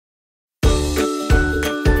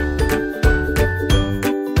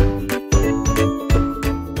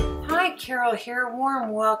Carol here.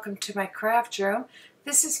 Warm welcome to my craft room.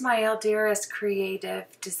 This is my LDRS Creative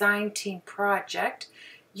Design Team project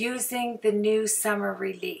using the new summer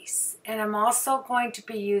release. And I'm also going to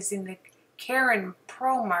be using the Karin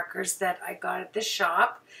Pro markers that I got at the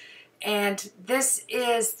shop. And this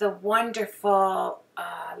is the wonderful,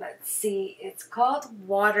 let's see, it's called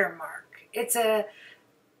Watermark. Instead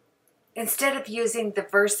of using the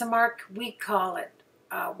Versamark, we call it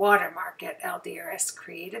Watermark at LDRS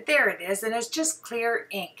Creative. There it is, and it's just clear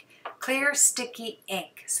ink, clear sticky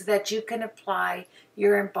ink, so that you can apply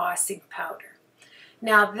your embossing powder.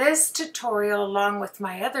 Now this tutorial, along with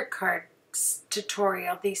my other cards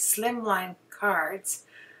tutorial, these Slimline cards,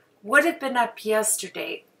 would have been up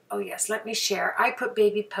yesterday. Oh yes, let me share. I put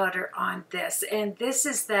baby powder on this, and this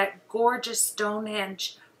is that gorgeous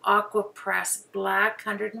Stonehenge Aqua Press black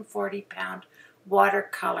 140-pound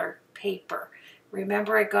watercolor paper.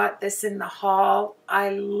 Remember, I got this in the haul. I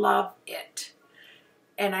love it.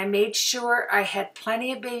 And I made sure I had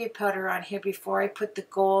plenty of baby powder on here before I put the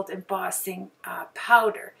gold embossing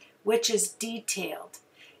powder, which is detailed.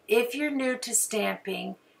 If you're new to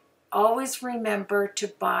stamping, always remember to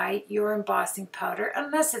buy your embossing powder,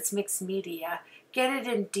 unless it's mixed media. Get it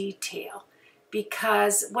in detail,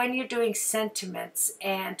 because when you're doing sentiments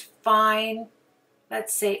and fine,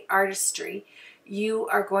 let's say artistry, you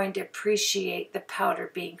are going to appreciate the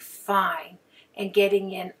powder being fine and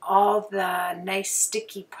getting in all the nice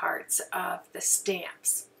sticky parts of the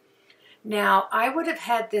stamps. Now, I would have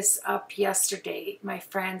had this up yesterday, my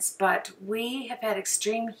friends, but we have had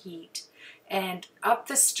extreme heat, and up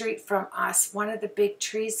the street from us, one of the big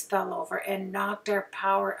trees fell over and knocked our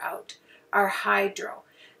power out, our hydro.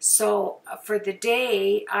 So for the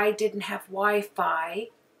day, I didn't have Wi-Fi,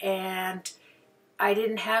 and I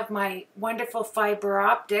didn't have my wonderful fiber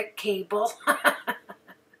optic cable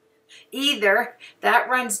either. That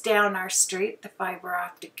runs down our street, the fiber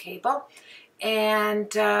optic cable.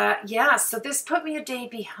 And yeah, so this put me a day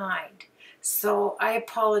behind. So I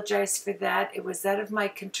apologize for that. It was out of my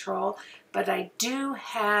control. But I do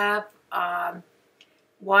have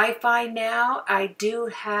Wi-Fi now. I do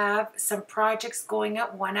have some projects going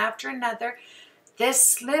up one after another.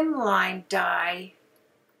 This Slimline die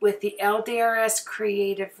with the LDRS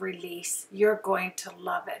Creative release, you're going to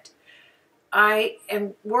love it. I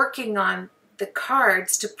am working on the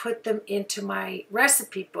cards to put them into my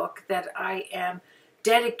recipe book that I am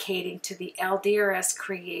dedicating to the LDRS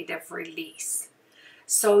Creative release.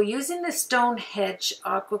 So using the Stonehenge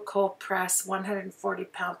Aqua Cold Press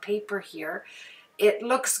 140-pound paper here, it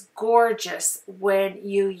looks gorgeous when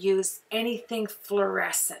you use anything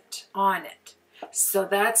fluorescent on it. So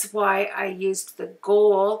that's why I used the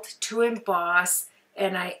gold to emboss,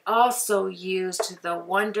 and I also used the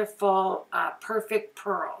wonderful Perfect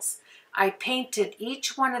Pearls. I painted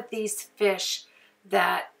each one of these fish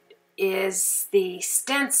that is the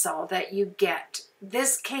stencil that you get.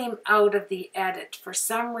 This came out of the edit. For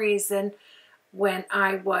some reason, when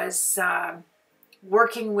I was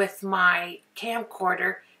working with my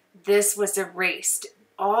camcorder, this was erased.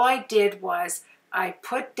 All I did was I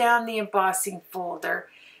put down the embossing folder,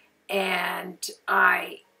 and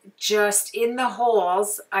I just, in the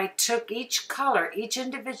holes, I took each color, each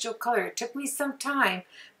individual color. It took me some time,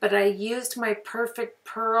 but I used my Perfect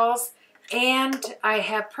Pearls, and I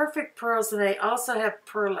have Perfect Pearls, and I also have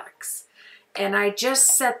Pearlex. And I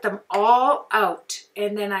just set them all out,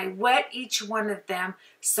 and then I wet each one of them,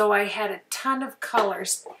 so I had a ton of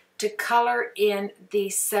colors to color in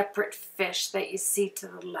these separate fish that you see to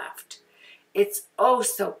the left. It's oh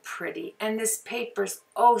so pretty, and this paper's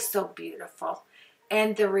oh so beautiful,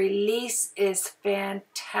 and the release is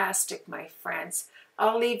fantastic, my friends.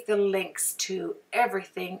 I'll leave the links to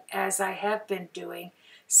everything, as I have been doing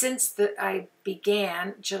since I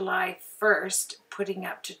began July 1st putting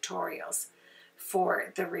up tutorials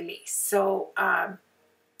for the release. So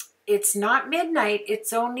it's not midnight,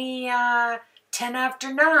 it's only 10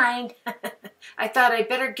 after 9. I thought I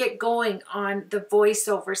better get going on the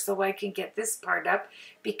voiceover so I can get this part up,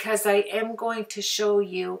 because I am going to show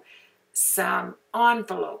you some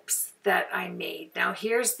envelopes that I made. Now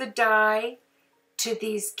here's the die to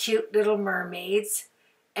these cute little mermaids,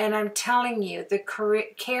 and I'm telling you, the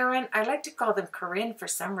Karin, I like to call them Karin for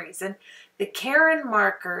some reason, the Karin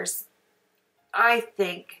markers, I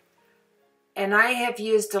think, and I have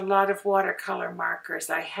used a lot of watercolor markers,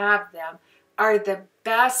 I have them, are the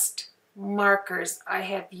best markers I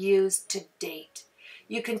have used to date.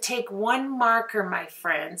 You can take one marker, my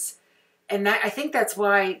friends, and I think that's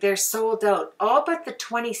why they're sold out. All but the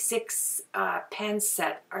 26 pen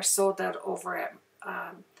set are sold out over at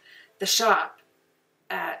the shop.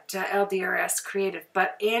 at LDRS Creative,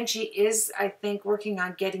 but Angie is, I think, working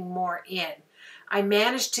on getting more in. I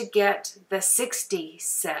managed to get the 60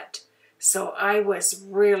 set, so I was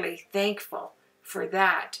really thankful for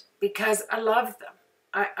that because I love them.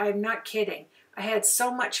 I'm not kidding. I had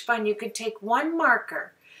so much fun. You can take one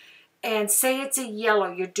marker and say it's a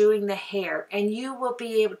yellow, you're doing the hair, and you will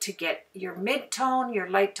be able to get your mid-tone, your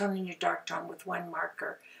light tone, and your dark tone with one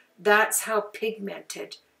marker. That's how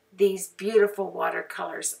pigmented these beautiful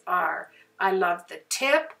watercolors are. I love the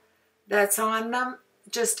tip that's on them,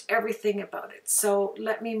 just everything about it. So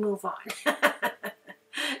let me move on.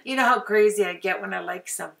 You know how crazy I get when I like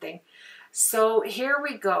something. So here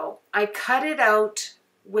we go. I cut it out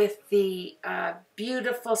with the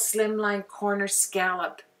beautiful Slimline corner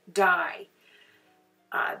scallop die.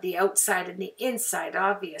 The outside and the inside,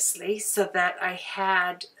 obviously, so that I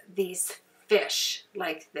had these fish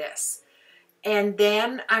like this. And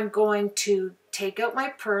then I'm going to take out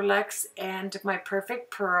my Pearlex and my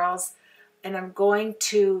Perfect Pearls, and I'm going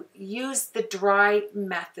to use the dry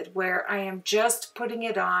method where I am just putting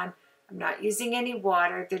it on. I'm not using any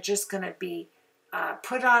water. They're just going to be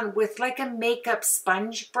put on with like a makeup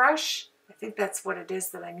sponge brush. I think that's what it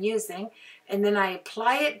is that I'm using. And then I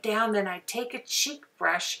apply it down. Then I take a cheek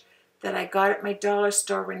brush that I got at my dollar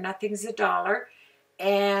store where nothing's a dollar.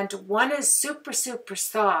 And one is super, super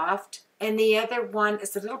soft. And the other one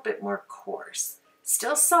is a little bit more coarse.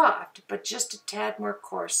 Still soft, but just a tad more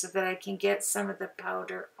coarse so that I can get some of the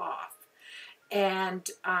powder off. And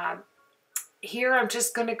here I'm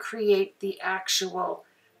just going to create the actual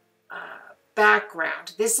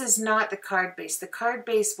background. This is not the card base. The card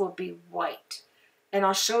base will be white. And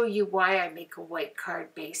I'll show you why I make a white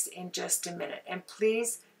card base in just a minute. And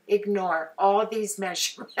please ignore all these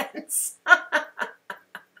measurements.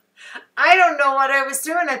 I don't know what I was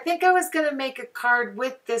doing. I think I was going to make a card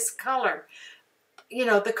with this color. You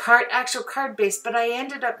know, the actual card base, but I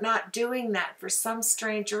ended up not doing that for some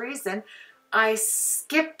strange reason. I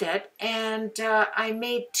skipped it, and I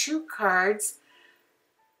made 2 cards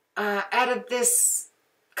out of this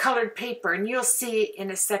colored paper, and you'll see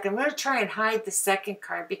in a second. I'm going to try and hide the second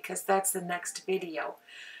card because that's the next video.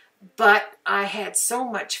 But I had so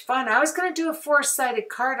much fun. I was going to do a 4-sided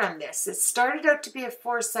card on this. It started out to be a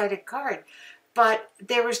 4-sided card, but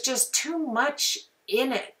there was just too much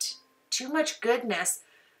in it. Too much goodness.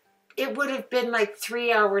 It would have been like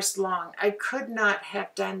 3 hours long. I could not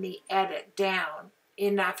have done the edit down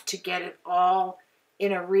enough to get it all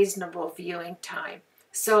in a reasonable viewing time.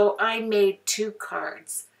 So I made 2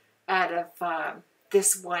 cards out of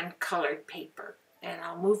this one colored paper. And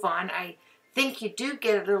I'll move on. I think you do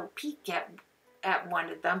get a little peek at one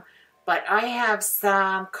of them. But I have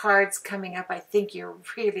some cards coming up I think you're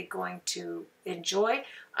really going to enjoy.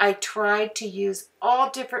 I tried to use all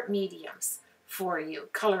different mediums for you,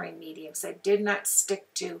 coloring mediums. I did not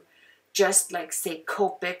stick to just like, say,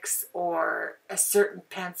 Copics or a certain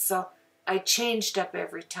pencil. I changed up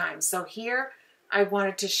every time. So here I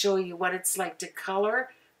wanted to show you what it's like to color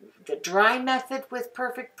the dry method with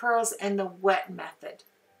Perfect Pearls and the wet method.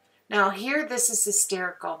 Now here, this is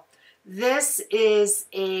hysterical. This is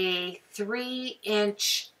a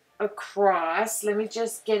 3-inch across. Let me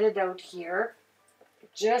just get it out here. I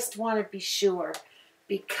just want to be sure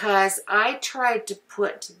because I tried to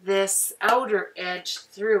put this outer edge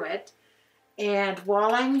through it. And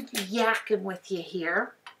while I'm yakking with you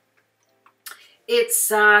here, it's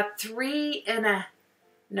about 3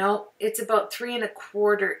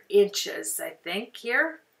 3¼ inches, I think,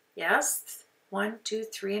 here. Yes, 1, 2,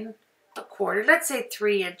 3 1/4. Let's say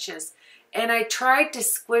 3 inches. And I tried to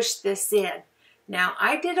squish this in. Now,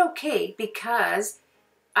 I did okay because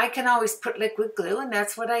I can always put liquid glue, and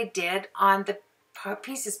that's what I did on the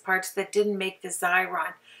parts that didn't make the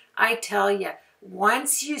Xyron. I tell you,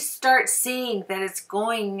 once you start seeing that it's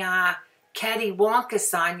going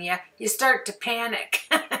cattywampus on you, you start to panic.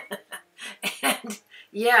 And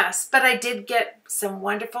yes, but I did get some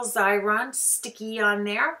wonderful Xyron sticky on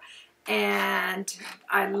there. And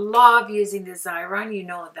I love using the Xyron, you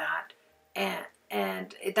know that.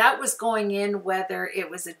 And that was going in whether it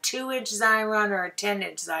was a 2-inch Xyron or a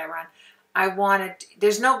 10-inch Xyron. I wanted,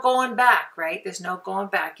 there's no going back, right? There's no going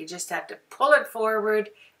back. You just have to pull it forward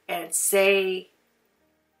and say,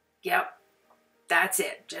 yep, that's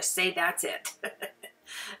it. Just say that's it.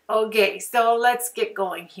 Okay, so let's get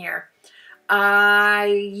going here. I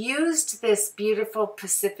used this beautiful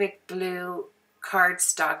Pacific Blue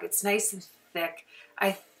cardstock. It's nice and thick.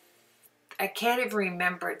 I can't even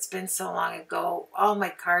remember. It's been so long ago. All my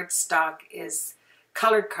cardstock is,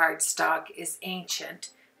 colored cardstock is ancient.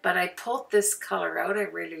 But I pulled this color out. I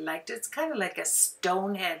really liked it. It's kind of like a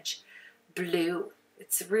Stonehenge blue.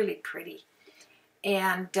 It's really pretty.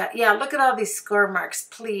 And yeah, look at all these score marks.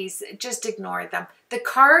 Please just ignore them. The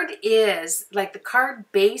card is like the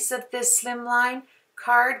card base of this Slimline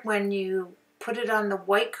card, when you put it on the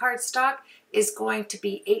white cardstock, is going to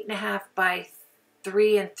be 8.5 by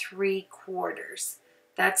 3 3/4.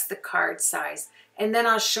 That's the card size. And then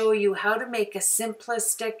I'll show you how to make a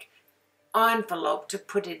simplistic envelope to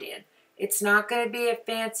put it in. It's not going to be a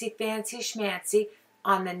fancy schmancy.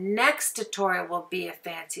 On the next tutorial will be a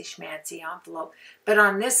fancy schmancy envelope. But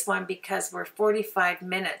on this one, because we're 45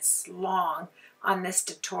 minutes long on this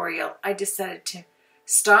tutorial, I decided to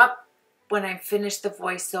stop when I finish the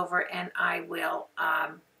voiceover, and I will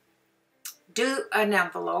do an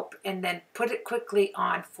envelope and then put it quickly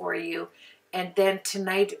on for you. And then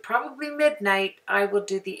tonight, probably midnight, I will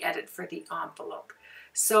do the edit for the envelope.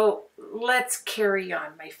 So let's carry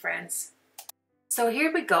on, my friends. So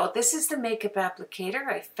here we go. This is the makeup applicator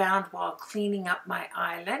I found while cleaning up my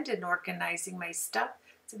island and organizing my stuff.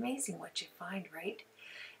 It's amazing what you find, right?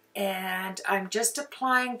 And I'm just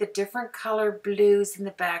applying the different color blues in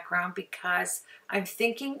the background because I'm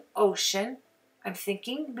thinking ocean, I'm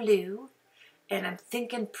thinking blue, and I'm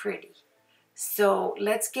thinking pretty. So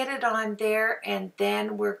let's get it on there, and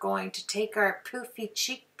then we're going to take our poofy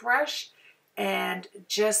cheek brush and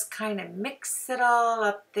just kind of mix it all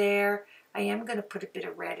up there. I am going to put a bit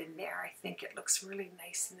of red in there. I think it looks really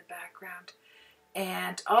nice in the background.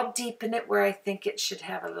 And I'll deepen it where I think it should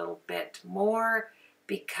have a little bit more,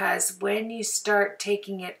 because when you start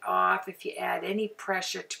taking it off, if you add any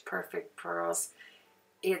pressure to Perfect Pearls,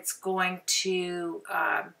 it's going to,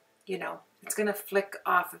 you know, it's going to flick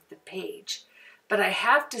off of the page. But I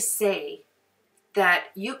have to say that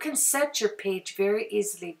you can set your page very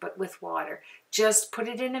easily, but with water. Just put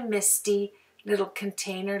it in a misty little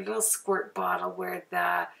container, little squirt bottle where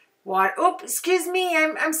the water, oh, excuse me,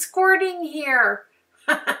 I'm squirting here.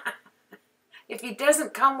 If he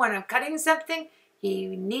doesn't come when I'm cutting something, he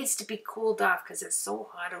needs to be cooled off because it's so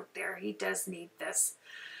hot out there. He does need this.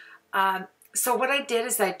 So what I did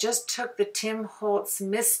is I just took the Tim Holtz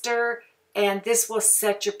Mister, and this will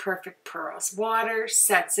set your Perfect Pearls. Water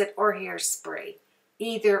sets it, or hairspray,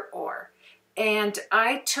 either or. And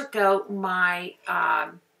I took out my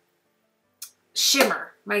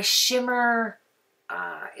shimmer. My shimmer,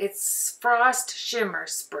 it's Frost Shimmer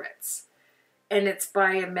Spritz, and it's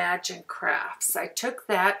by Imagine Crafts. I took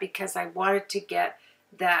that because I wanted to get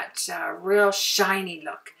that real shiny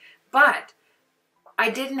look, but I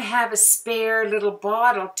didn't have a spare little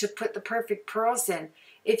bottle to put the Perfect Pearls in.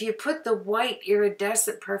 If you put the white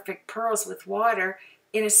iridescent Perfect Pearls with water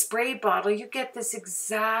in a spray bottle, you get this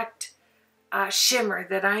exact shimmer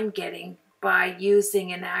that I'm getting by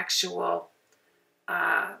using an actual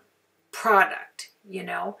product, you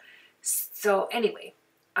know. So anyway,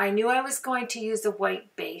 I knew I was going to use a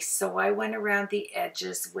white base, so I went around the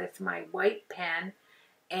edges with my white pen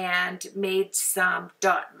and made some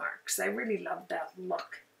dot marks. I really love that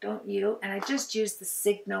look, don't you? And I just used the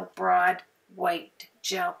Signo Broad white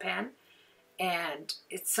gel pen, and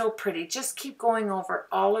it's so pretty. Just keep going over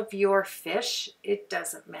all of your fish. It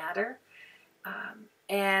doesn't matter.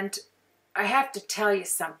 And I have to tell you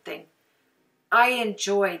something. I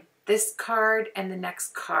enjoyed this card and the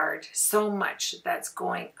next card so much that's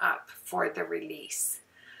going up for the release.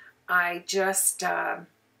 I just,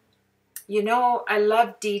 you know, I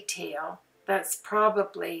love detail. That's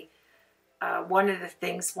probably one of the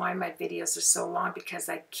things why my videos are so long, because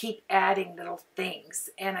I keep adding little things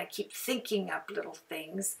and I keep thinking up little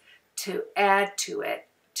things to add to it,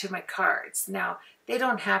 to my cards. Now, they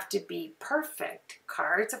don't have to be perfect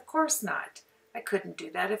cards, of course not. I couldn't do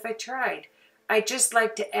that if I tried. I just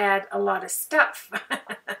like to add a lot of stuff,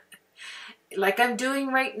 like I'm doing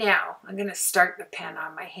right now. I'm going to start the pen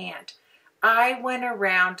on my hand. I went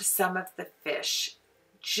around some of the fish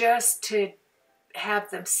just to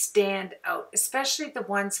have them stand out, especially the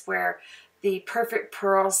ones where the Perfect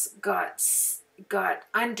Pearls got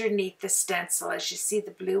underneath the stencil. As you see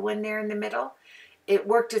the blue one there in the middle, it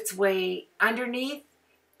worked its way underneath,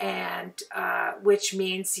 and which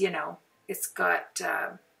means, you know, it's got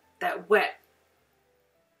that wet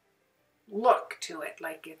look to it,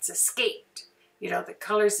 like it's escaped. You know, the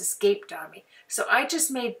colors escaped on me. So I just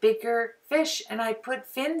made bigger fish and I put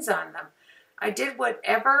fins on them. I did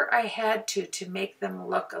whatever I had to make them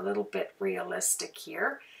look a little bit realistic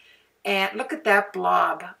here. And look at that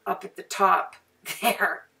blob up at the top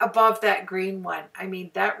there, above that green one. I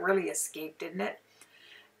mean, that really escaped, didn't it?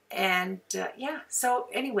 And yeah, so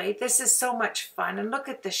anyway, this is so much fun. And look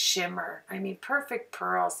at the shimmer. I mean, Perfect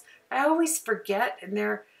Pearls. I always forget, and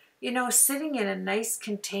they're, you know, sitting in a nice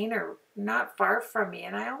container not far from me,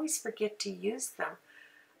 and I always forget to use them.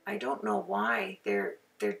 I don't know why. They're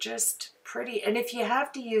just pretty. And if you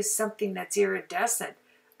have to use something that's iridescent,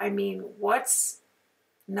 I mean, what's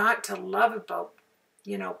not to love about,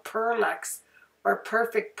 you know, Pearlux or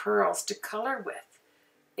Perfect Pearls to color with?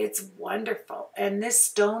 It's wonderful. And this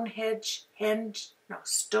Stonehenge,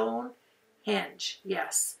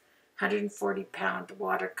 yes, 140-pound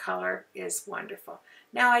watercolor is wonderful.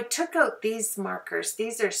 Now I took out these markers.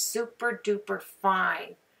 These are super duper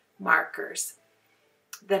fine markers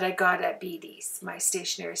that I got at BD's, my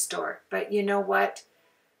stationery store. But you know what?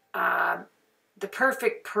 The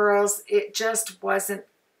Perfect Pearls, it just wasn't,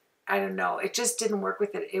 I don't know, it just didn't work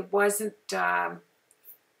with it. It wasn't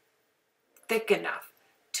thick enough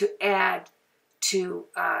to add to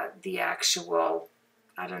the actual,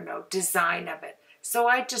 I don't know, design of it. So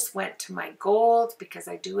I just went to my gold, because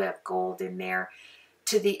I do have gold in there,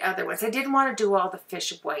 to the other ones. I didn't want to do all the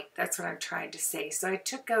fish white. That's what I'm trying to say. So I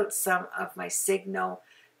took out some of my Signo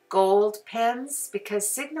gold pens, because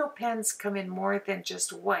Signo pens come in more than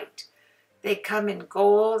just white. They come in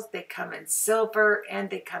gold, they come in silver, and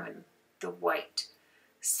they come in the white.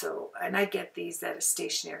 So, and I get these at a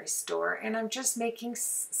stationery store, and I'm just making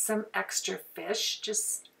some extra fish,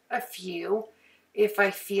 just a few, if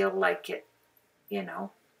I feel like it, you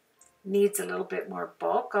know, needs a little bit more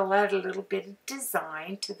bulk. I'll add a little bit of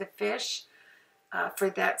design to the fish for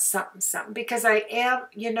that something something, because I am,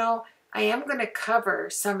 you know, I am going to cover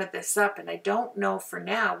some of this up, and I don't know for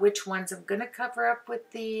now which ones I'm going to cover up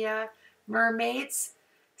with the mermaids.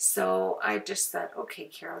 So I just thought, okay,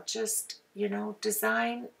 Carol, just, you know,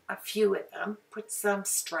 design a few of them, put some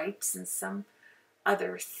stripes and some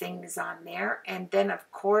other things on there. And then,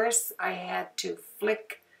 of course, I had to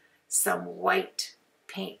flick some white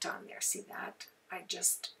paint on there. See that? I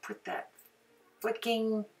just put that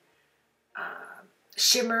flicking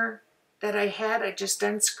shimmer that I had. I just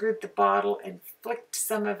unscrewed the bottle and flicked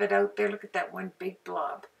some of it out there. Look at that one big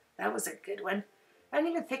blob. That was a good one. I don't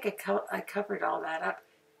even think I covered all that up.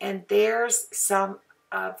 And there's some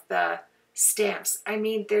of the stamps. I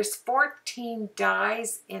mean, there's 14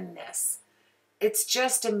 dies in this. It's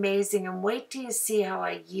just amazing. And wait till you see how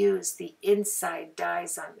I use the inside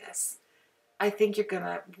dies on this. I think you're going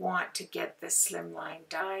to want to get this Slimline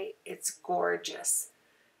die. It's gorgeous.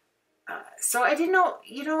 So I didn't know,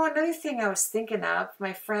 you know, another thing I was thinking of,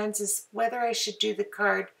 my friends, is whether I should do the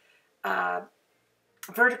card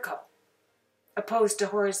vertical opposed to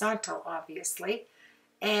horizontal, obviously.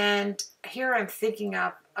 And here I'm thinking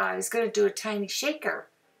of, I was going to do a tiny shaker,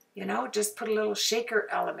 you know, just put a little shaker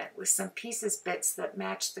element with some pieces, bits that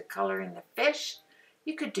match the color in the fish.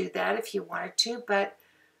 You could do that if you wanted to, but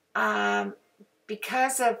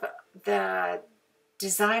because of the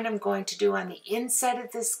design I'm going to do on the inside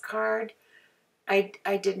of this card, I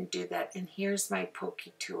didn't do that. And here's my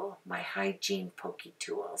pokey tool, my hygiene pokey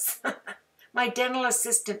tools. My dental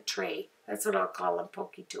assistant tray, that's what I'll call them,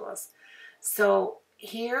 pokey tools. So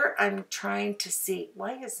here I'm trying to see,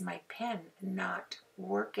 why is my pen not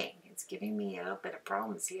working? It's giving me a little bit of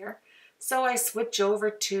problems here. So I switch over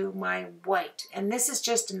to my white, and this is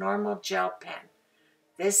just a normal gel pen.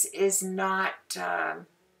 This is not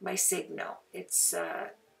my Signo. It's a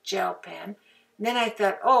gel pen. And then I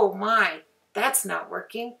thought, oh my, that's not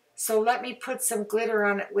working. So let me put some glitter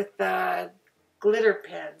on it with the glitter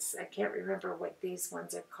pens. I can't remember what these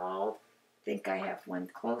ones are called. I think I have one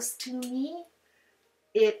close to me.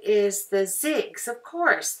 It is the Zigs, of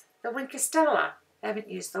course, the Winkostella. I haven't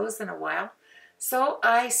used those in a while. So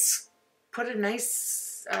I put a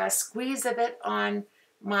nice squeeze of it on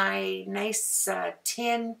my nice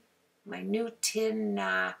tin, my new tin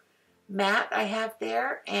mat I have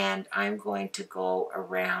there, and I'm going to go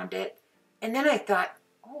around it. And then I thought,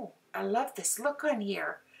 oh, I love this look on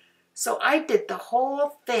here. So I did the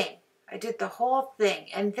whole thing. I did the whole thing.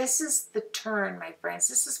 And this is the turn, my friends.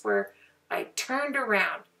 This is where I turned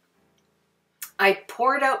around. I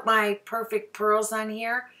poured out my Perfect Pearls on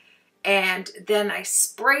here, and then I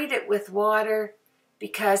sprayed it with water,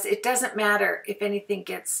 because it doesn't matter if anything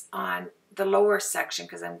gets on the lower section,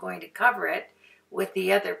 because I'm going to cover it with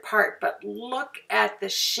the other part. But look at the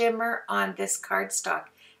shimmer on this cardstock.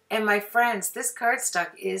 And my friends, this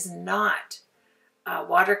cardstock is not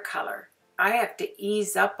watercolor. I have to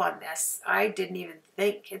ease up on this. I didn't even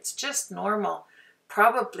think. It's just normal,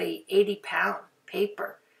 probably 80-pound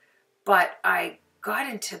paper. But I got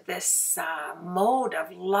into this mode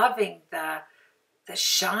of loving the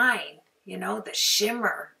shine, you know, the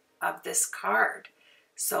shimmer of this card.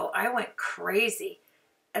 So I went crazy.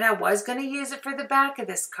 And I was going to use it for the back of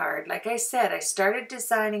this card. Like I said, I started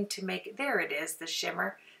designing to make it, there it is, the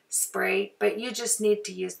shimmer spray. But you just need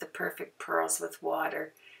to use the Perfect Pearls with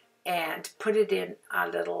water. and put it in a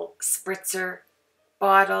little spritzer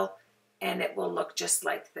bottle, and it will look just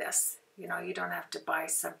like this. You know, you don't have to buy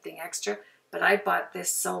something extra, but I bought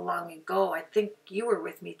this so long ago. I think you were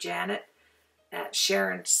with me, Janet, at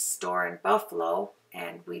Sharon's store in Buffalo,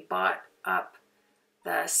 and we bought up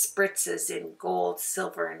the spritzes in gold,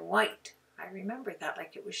 silver, and white. I remember that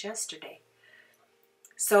like it was yesterday.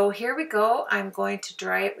 So here we go. I'm going to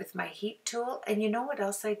dry it with my heat tool. And you know what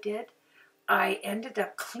else I did? I ended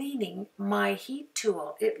up cleaning my heat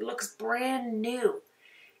tool. It looks brand new.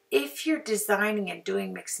 If you're designing and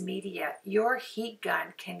doing mixed media, your heat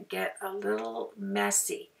gun can get a little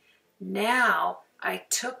messy. Now I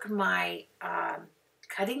took my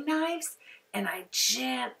cutting knives and I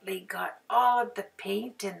gently got all of the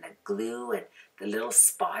paint and the glue and the little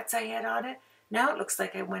spots I had on it. Now it looks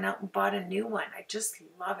like I went out and bought a new one. I just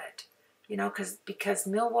love it, you know, because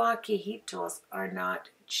Milwaukee heat tools are not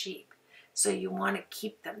cheap. So you want to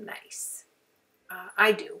keep them nice.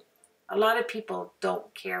 I do. A lot of people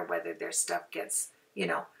don't care whether their stuff gets, you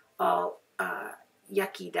know, all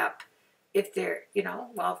yuckied up. If they're, you know,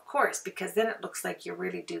 well, of course, because then it looks like you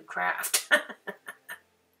really do craft.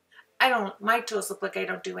 My tools look like I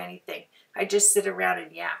don't do anything. I just sit around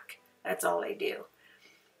and yak. That's all I do.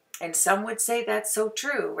 And some would say that's so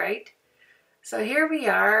true, right? So here we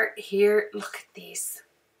are. Here, look at these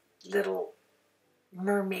little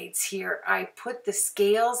mermaids here. I put the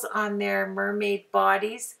scales on their mermaid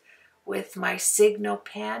bodies with my Signal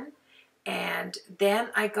pen, and then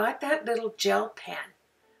I got that little gel pen.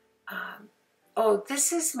 Oh,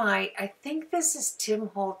 this is I think this is Tim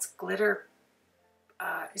Holtz glitter.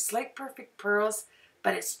 It's like Perfect Pearls,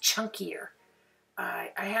 but it's chunkier.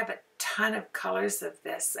 I have a ton of colors of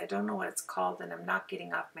this. I don't know what it's called, and I'm not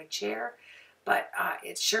getting off my chair, but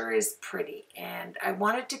it sure is pretty. And I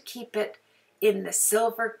wanted to keep it in the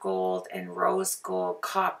silver gold and rose gold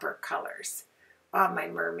copper colors on my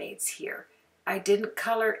mermaids here. I didn't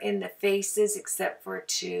color in the faces except for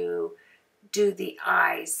to do the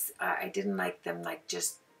eyes. I didn't like them like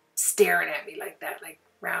just staring at me like that, like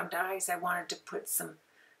round eyes. I wanted to put some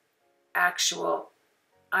actual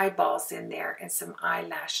eyeballs in there and some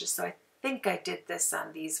eyelashes. So I think I did this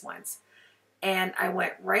on these ones. And I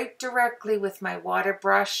went right directly with my water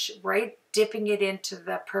brush, right dipping it into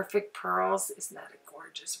the Perfect Pearls. Isn't that a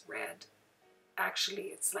gorgeous red? Actually,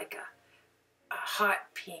 it's like a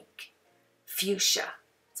hot pink fuchsia.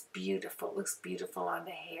 It's beautiful. It looks beautiful on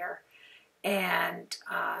the hair. And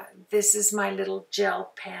this is my little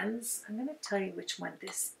gel pens. I'm going to tell you which one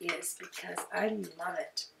this is because I love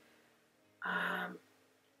it.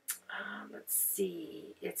 Let's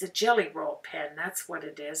see. It's a Jelly Roll pen. That's what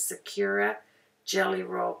it is. Sakura Jelly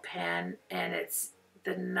Roll pen. And it's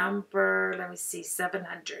the number, let me see,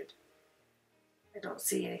 700. I don't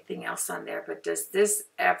see anything else on there. But does this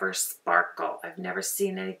ever sparkle? I've never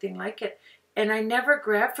seen anything like it. And I never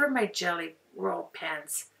grab for my Jelly Roll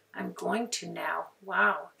pens. I'm going to now.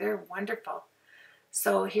 Wow, they're wonderful.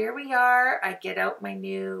 So here we are. I get out my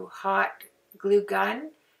new hot glue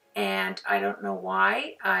gun. And I don't know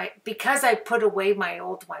why. Because I put away my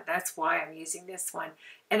old one. That's why I'm using this one.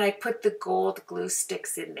 And I put the gold glue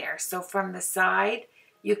sticks in there. So from the side,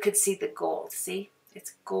 you could see the gold. See?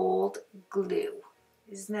 It's gold glue.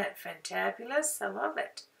 Isn't that fantabulous? I love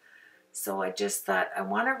it. So I just thought I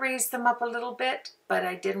want to raise them up a little bit, but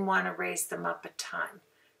I didn't want to raise them up a ton.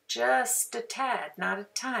 Just a tad, not a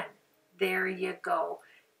ton. There you go.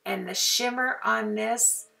 And the shimmer on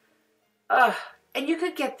this, and you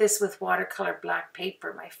could get this with watercolor black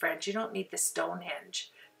paper, my friends. You don't need the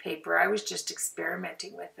Stonehenge paper. I was just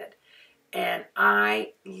experimenting with it. And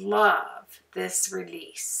I love this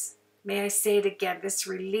release. May I say it again? This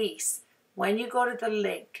release. When you go to the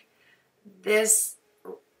link,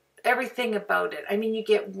 everything about it. I mean, you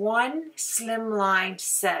get one Slimline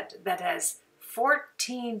set that has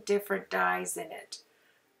 14 different dies in it.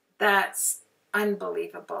 That's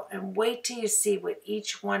unbelievable. And wait till you see what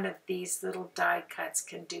each one of these little die cuts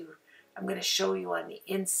can do. I'm going to show you on the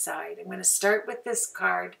inside. I'm going to start with this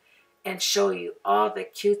card and show you all the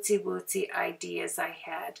cutesy wootsy ideas I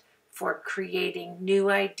had for creating new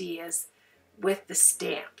ideas with the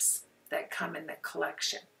stamps that come in the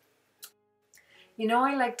collection. You know,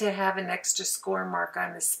 I like to have an extra score mark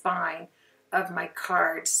on the spine of my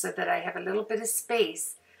cards so that I have a little bit of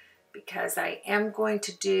space, because I am going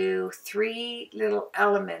to do 3 little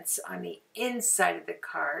elements on the inside of the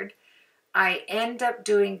card. I end up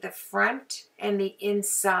doing the front and the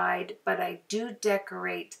inside, but I do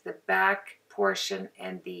decorate the back portion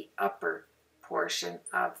and the upper portion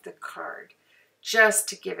of the card just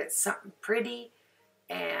to give it something pretty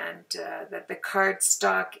and that the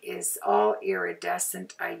cardstock is all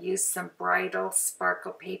iridescent. I used some bridal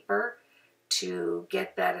sparkle paper to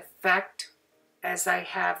get that effect, as I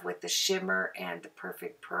have with the shimmer and the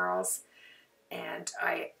perfect pearls. And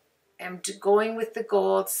I am going with the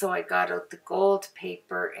gold, so I got out the gold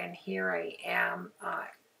paper, and here I am.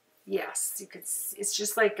 Yes, you could see, it's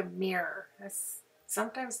just like a mirror. That's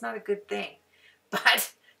sometimes not a good thing,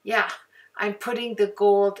 but yeah, I'm putting the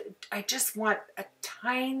gold. I just want a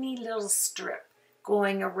tiny little strip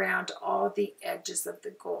going around all the edges of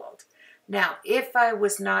the gold. Now, if I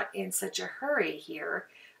was not in such a hurry here,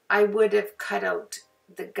 I would have cut out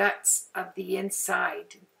the guts of the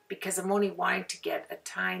inside, because I'm only wanting to get a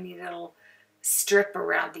tiny little strip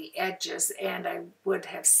around the edges, and I would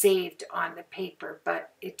have saved on the paper,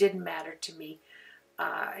 but it didn't matter to me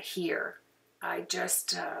here. I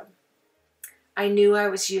just, I knew I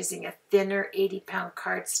was using a thinner 80-pound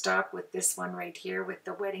cardstock with this one right here with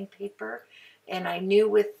the wedding paper, and I knew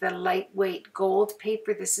with the lightweight gold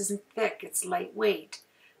paper, this isn't thick, it's lightweight,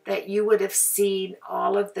 that you would have seen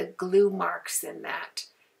all of the glue marks in that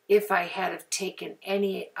if I had have taken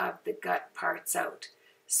any of the gut parts out.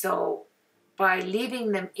 So by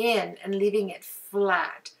leaving them in and leaving it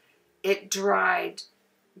flat, it dried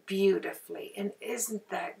beautifully. And isn't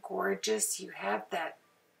that gorgeous? You have that,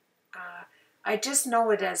 I just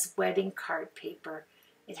know it as wedding card paper.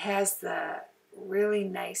 It has the really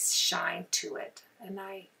nice shine to it, and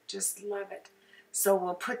I just love it. So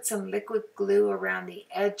we'll put some liquid glue around the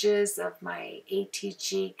edges of my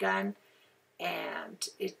ATG gun, and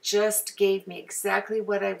it just gave me exactly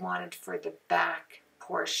what I wanted for the back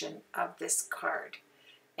portion of this card.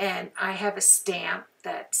 And I have a stamp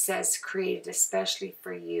that says created especially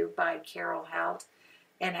for you by Carol Held,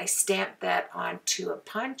 and I stamped that onto a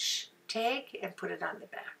punch tag and put it on the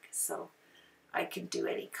back. So I can do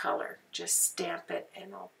any color, just stamp it,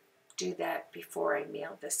 and I'll do that before I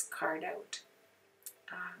mail this card out.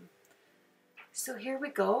 So here we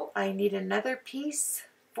go. I need another piece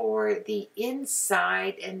for the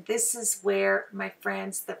inside, and this is where, my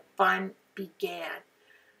friends, the fun began.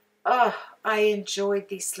 Oh, I enjoyed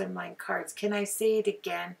these Slimline cards. Can I say it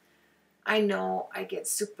again? I know I get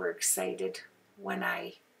super excited when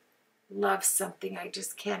I love something. I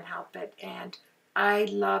just can't help it. And I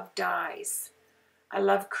love dies. I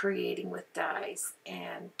love creating with dies.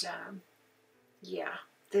 And yeah,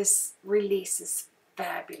 this release is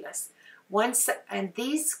fabulous. And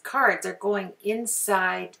these cards are going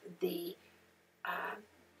inside the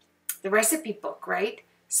recipe book, right?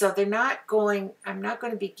 So they're not going, I'm not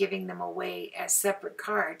going to be giving them away as separate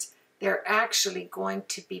cards. They're actually going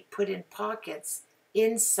to be put in pockets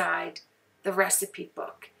inside the recipe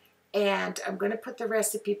book. And I'm going to put the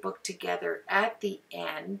recipe book together at the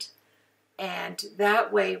end. And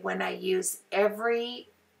that way, when I use every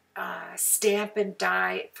stamp and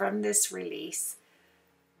die from this release,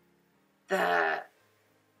 the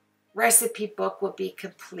recipe book will be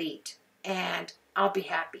complete and I'll be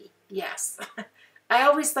happy. Yes. I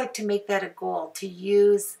always like to make that a goal, to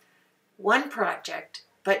use one project,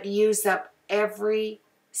 but use up every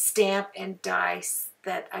stamp and dice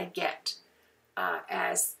that I get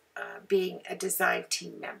as being a design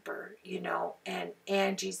team member, you know. And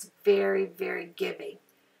Angie's very, very giving,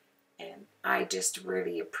 and I just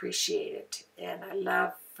really appreciate it. And I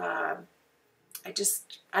love, I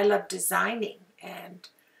love designing, and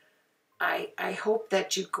I hope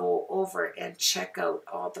that you go over and check out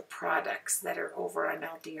all the products that are over on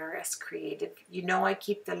LDRS Creative. You know I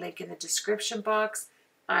keep the link in the description box.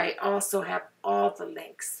 I also have all the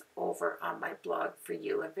links over on my blog for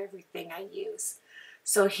you of everything I use.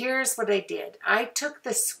 So here's what I did. I took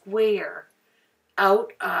the square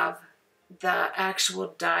out of the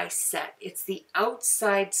actual die set. It's the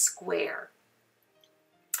outside square.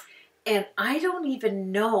 And I don't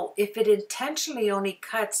even know if it intentionally only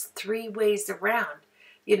cuts 3 ways around,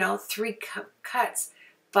 you know, 3 cuts.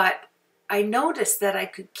 But I noticed that I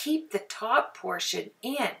could keep the top portion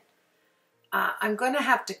in. I'm going to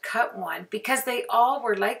have to cut one because they all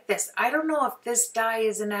were like this. I don't know if this die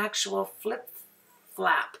is an actual flip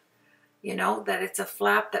flap, you know, that it's a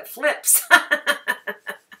flap that flips. I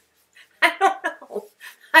don't know.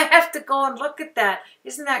 I have to go and look at that.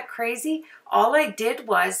 Isn't that crazy? All I did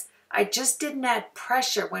was I just didn't add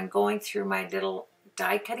pressure when going through my little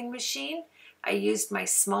die cutting machine. I used my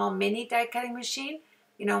small mini die cutting machine,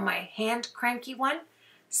 you know, my hand cranky one.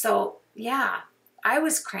 So yeah, I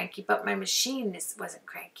was cranky, but my machine wasn't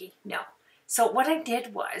cranky. No. So what I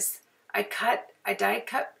did was I die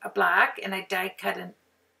cut a black and I die cut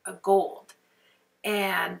a gold.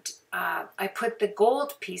 And I put the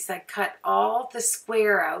gold piece, I cut all the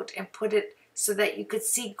square out and put it so that you could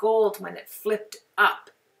see gold when it flipped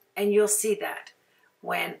up. And you'll see that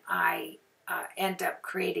when I end up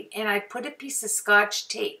creating. And I put a piece of Scotch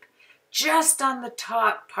tape just on the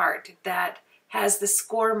top part that has the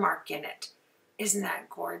score mark in it. Isn't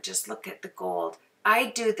that gorgeous? Look at the gold.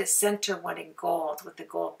 I do the center one in gold with the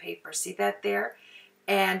gold paper. See that there?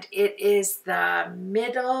 And it is the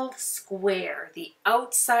middle square, the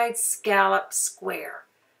outside scallop square.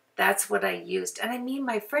 That's what I used. And I mean,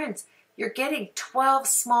 my friends, you're getting 12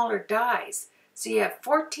 smaller dies. So you have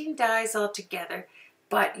 14 dies altogether,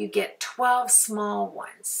 but you get 12 small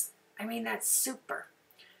ones. I mean, that's super.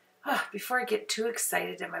 Oh, before I get too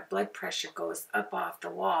excited and my blood pressure goes up off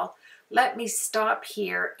the wall, let me stop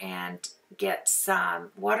here and get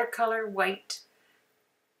some watercolor white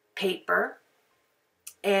paper.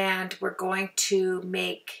 And we're going to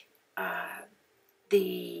make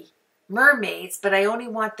the mermaids, but I only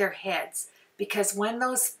want their heads, because when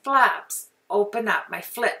those flaps open up, my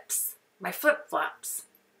flip-flops,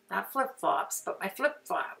 not flip-flops, but my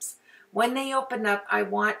flip-flops, when they open up, I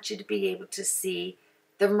want you to be able to see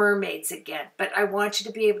the mermaids again, but I want you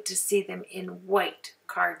to be able to see them in white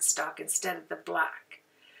cardstock instead of the black.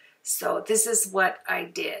 So this is what I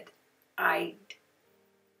did. I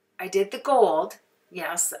did the gold.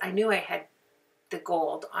 Yes, I knew I had the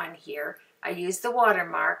gold on here. I used the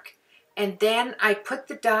watermark, and then I put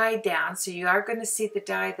the die down, so you are going to see the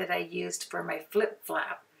die that I used for my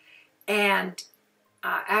flip-flap. And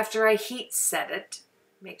after I heat set it,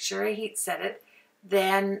 make sure I heat set it,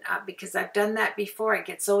 then because I've done that before, I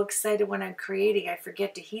get so excited when I'm creating, I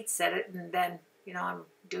forget to heat set it, and then, you know, I'm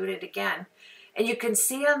doing it again. And you can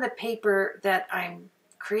see on the paper that I'm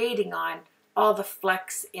creating on all the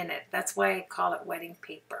flecks in it. That's why I call it wedding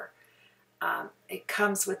paper. It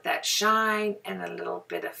comes with that shine and a little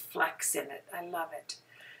bit of flecks in it. I love it.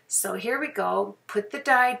 So here we go. Put the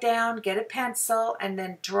die down, get a pencil, and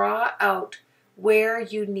then draw out where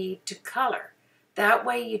you need to color. That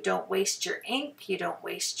way you don't waste your ink, you don't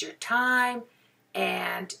waste your time,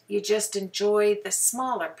 and you just enjoy the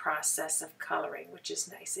smaller process of coloring, which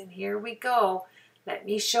is nice. And here we go. Let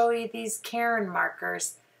me show you these Karin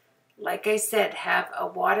markers. Like I said, have a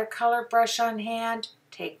watercolor brush on hand,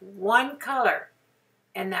 take one color,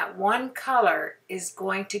 and that one color is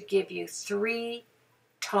going to give you 3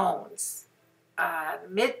 tones. A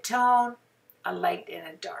mid-tone, a light, and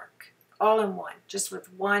a dark. All in one, just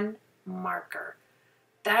with one marker.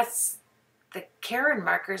 That's the Karin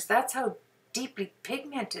markers. That's how deeply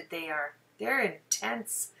pigmented they are. They're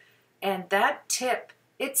intense. And that tip,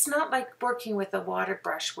 it's not like working with a water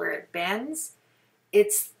brush where it bends.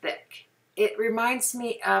 It's thick. It reminds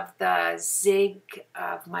me of the Zig,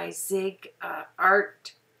 of my Zig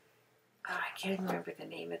art. I can't remember the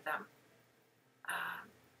name of them.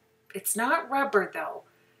 It's not rubber though.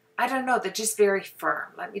 I don't know, they're just very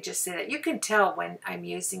firm. Let me just say that. You can tell when I'm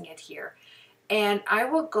using it here. And I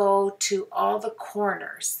will go to all the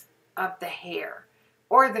corners of the hair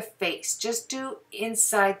or the face. Just do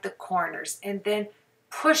inside the corners and then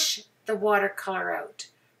push the watercolor out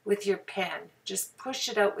with your pen. Just push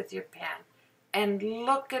it out with your pen. And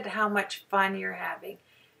look at how much fun you're having.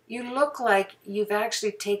 You look like you've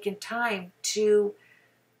actually taken time to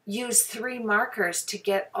use 3 markers to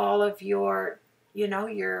get all of your, you know,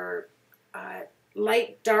 your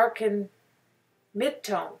light, dark, and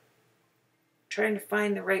mid-tone. Trying to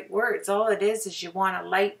find the right words. All it is you want a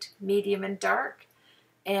light, medium, and dark.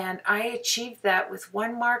 And I achieved that with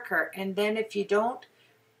 1 marker. And then if you don't,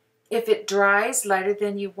 if it dries lighter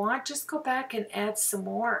than you want, just go back and add some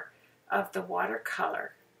more of the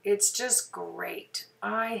watercolor. It's just great.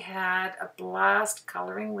 I had a blast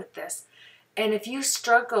coloring with this. And if you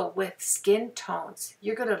struggle with skin tones,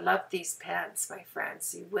 you're going to love these pens, my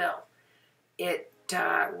friends. You will. It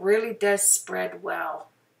really does spread well.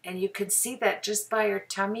 And you can see that just by her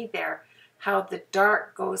tummy there, how the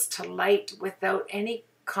dark goes to light without any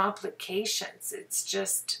complications. It's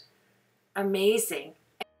just amazing.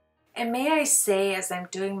 And may I say, as I'm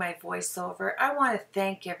doing my voiceover, I want to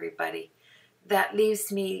thank everybody that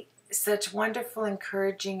leaves me such wonderful,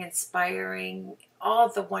 encouraging, inspiring, all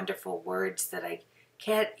the wonderful words that I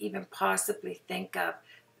can't even possibly think of,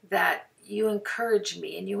 that you encourage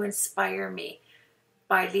me and you inspire me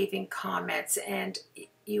by leaving comments. And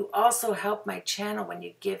you also help my channel when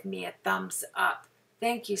you give me a thumbs up.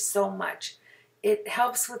 Thank you so much. It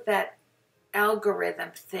helps with that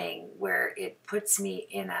algorithm thing where it puts me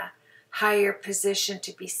in a higher position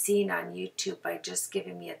to be seen on YouTube by just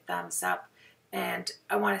giving me a thumbs up. And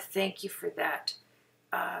I want to thank you for that.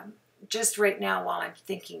 Just right now while I'm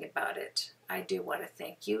thinking about it, I do want to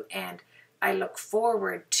thank you. And I look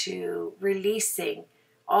forward to releasing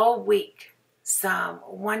all week some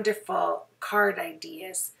wonderful card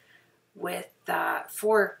ideas with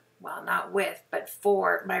for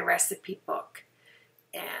my recipe book.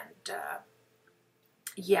 And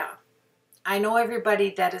yeah, I know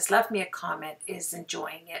everybody that has left me a comment is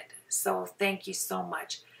enjoying it, so thank you so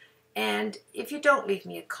much. And if you don't leave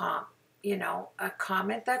me a comment,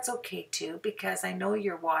 that's okay too, because I know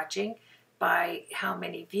you're watching by how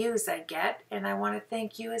many views I get, and I want to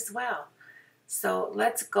thank you as well. So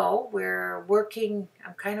let's go.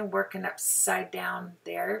 I'm kind of working upside down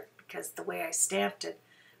there because the way I stamped it.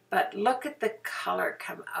 But look at the color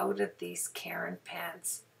come out of these Karin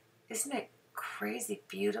pens. Isn't it crazy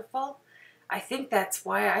beautiful? I think that's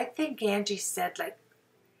why, I think Angie said like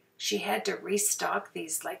she had to restock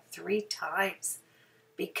these like 3 times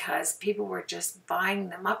because people were just buying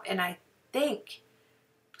them up. And I think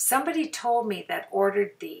somebody told me that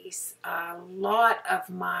ordered these. A lot of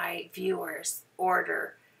my viewers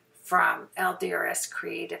order from LDRS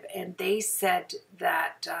Creative, and they said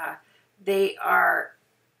that they are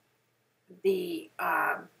the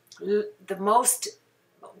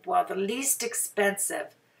least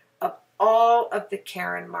expensive of all of the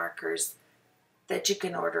Karin markers that you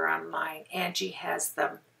can order online. Angie has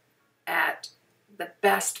them at the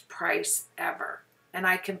best price ever, and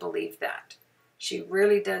I can believe that. She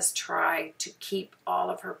really does try to keep all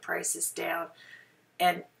of her prices down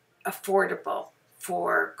and affordable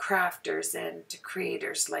for crafters and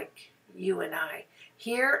creators like you and I.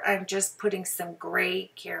 Here I'm just putting some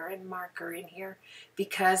gray Karin marker in here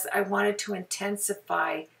because I wanted to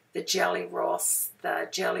intensify the Jelly Roll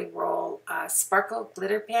Sparkle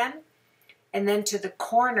Glitter Pen. And then to the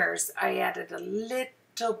corners I added a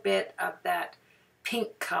little bit of that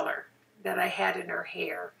pink color that I had in her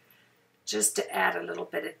hair, just to add a little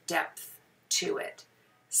bit of depth to it.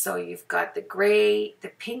 So you've got the gray, the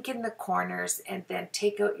pink in the corners, and then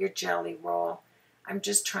take out your Jelly Roll. I'm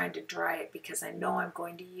just trying to dry it because I know I'm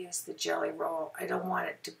going to use the Jelly Roll. I don't want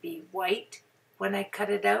it to be white when I cut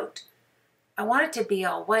it out. I want it to be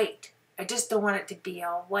all white. I just don't want it to be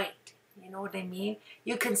all white. You know what I mean?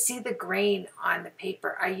 You can see the grain on the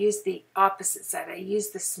paper. I use the opposite side. I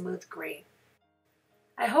use the smooth grain.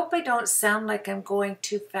 I hope I don't sound like I'm going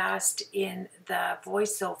too fast in the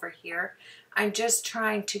voiceover here. I'm just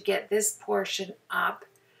trying to get this portion up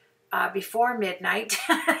before midnight.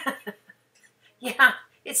 Yeah,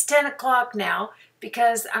 it's 10 o'clock now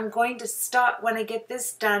because I'm going to stop. When I get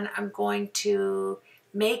this done, I'm going to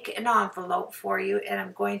make an envelope for you, and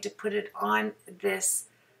I'm going to put it on this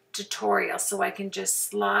tutorial so I can just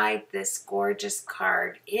slide this gorgeous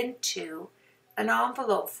card into an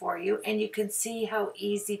envelope for you, and you can see how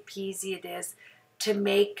easy peasy it is to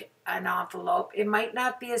make an envelope. It might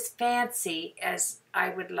not be as fancy as I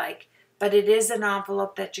would like, but it is an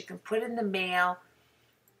envelope that you can put in the mail,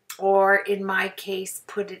 or in my case,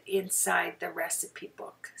 put it inside the recipe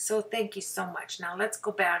book. So thank you so much. Now let's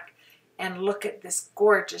go back and look at this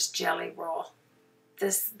gorgeous Jelly Roll.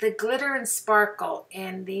 The glitter and sparkle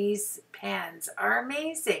in these pens are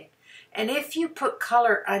amazing. And if you put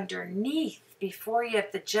color underneath before you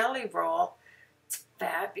have the Jelly Roll, it's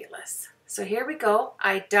fabulous. So here we go.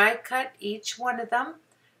 I die cut each one of them.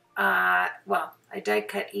 I die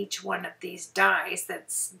cut each one of these dies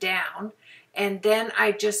that's down. And then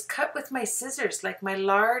I just cut with my scissors, like my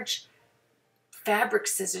large fabric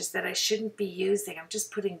scissors that I shouldn't be using. I'm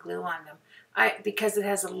just putting glue on them. Because it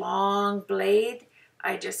has a long blade,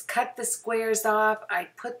 I just cut the squares off. I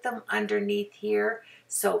put them underneath here.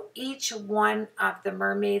 So each one of the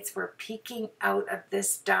mermaids were peeking out of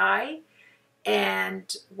this die.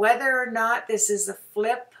 And whether or not this is a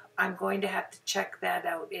flip, I'm going to have to check that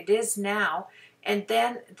out. It is now. And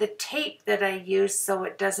then the tape that I use so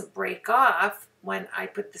it doesn't break off when I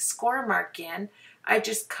put the score mark in, I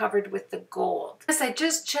just covered with the gold. Yes, I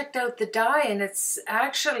just checked out the die, and it's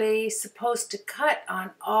actually supposed to cut on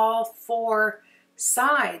all 4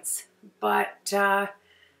 sides. But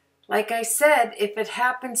like I said, if it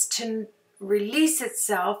happens to release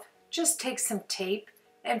itself, just take some tape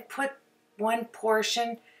and put one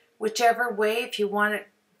portion whichever way, if you want it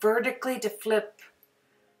vertically to flip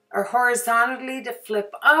or horizontally to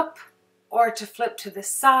flip up or to flip to the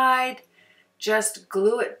side. Just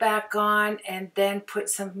glue it back on and then put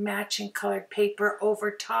some matching colored paper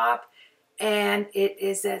over top, and it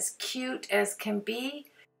is as cute as can be.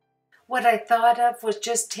 What I thought of was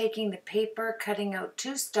just taking the paper, cutting out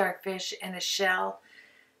 2 starfish and a shell.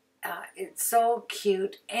 It's so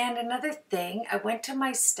cute. And another thing, I went to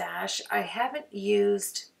my stash. I haven't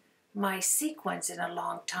used my sequins in a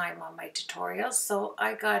long time on my tutorials, so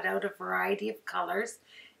I got out a variety of colors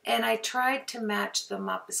and I tried to match them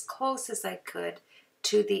up as close as I could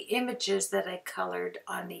to the images that I colored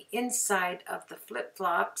on the inside of the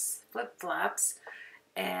flip-flops,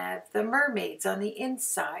 and the mermaids on the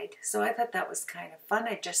inside. So I thought that was kind of fun.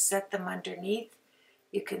 I just set them underneath.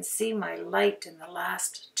 You can see my light in the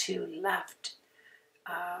last two left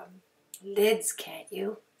lids, can't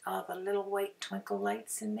you? All the little white twinkle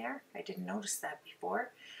lights in there. I didn't notice that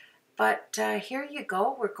before. But here you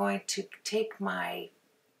go. We're going to take my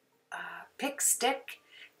pick stick,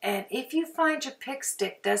 and if you find your pick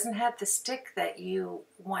stick doesn't have the stick that you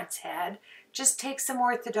once had, just take some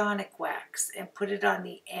orthodontic wax and put it on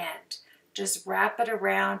the end. Just wrap it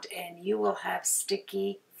around and you will have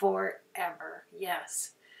sticky forever.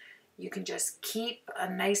 Yes. You can just keep a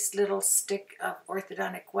nice little stick of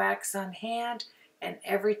orthodontic wax on hand, and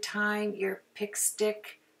every time your pick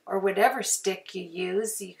stick or whatever stick you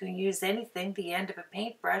can use anything, the end of a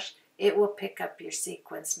paintbrush, it will pick up your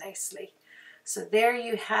sequins nicely. So there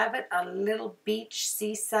you have it, a little beach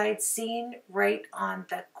seaside scene right on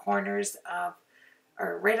the corners of,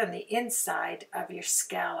 or right on the inside of your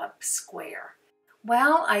scallop square.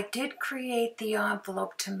 Well, I did create the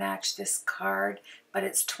envelope to match this card, but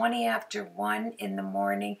it's 20 after 1 in the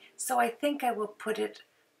morning, so I think I will put it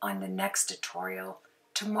on the next tutorial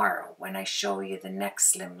tomorrow when I show you the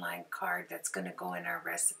next Slimline card that's going to go in our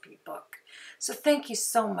recipe book. So thank you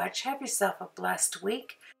so much. Have yourself a blessed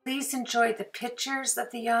week. Please enjoy the pictures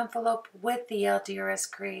of the envelope with the LDRS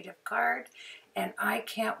Creative card, and I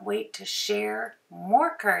can't wait to share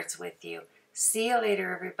more cards with you. See you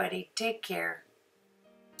later, everybody. Take care.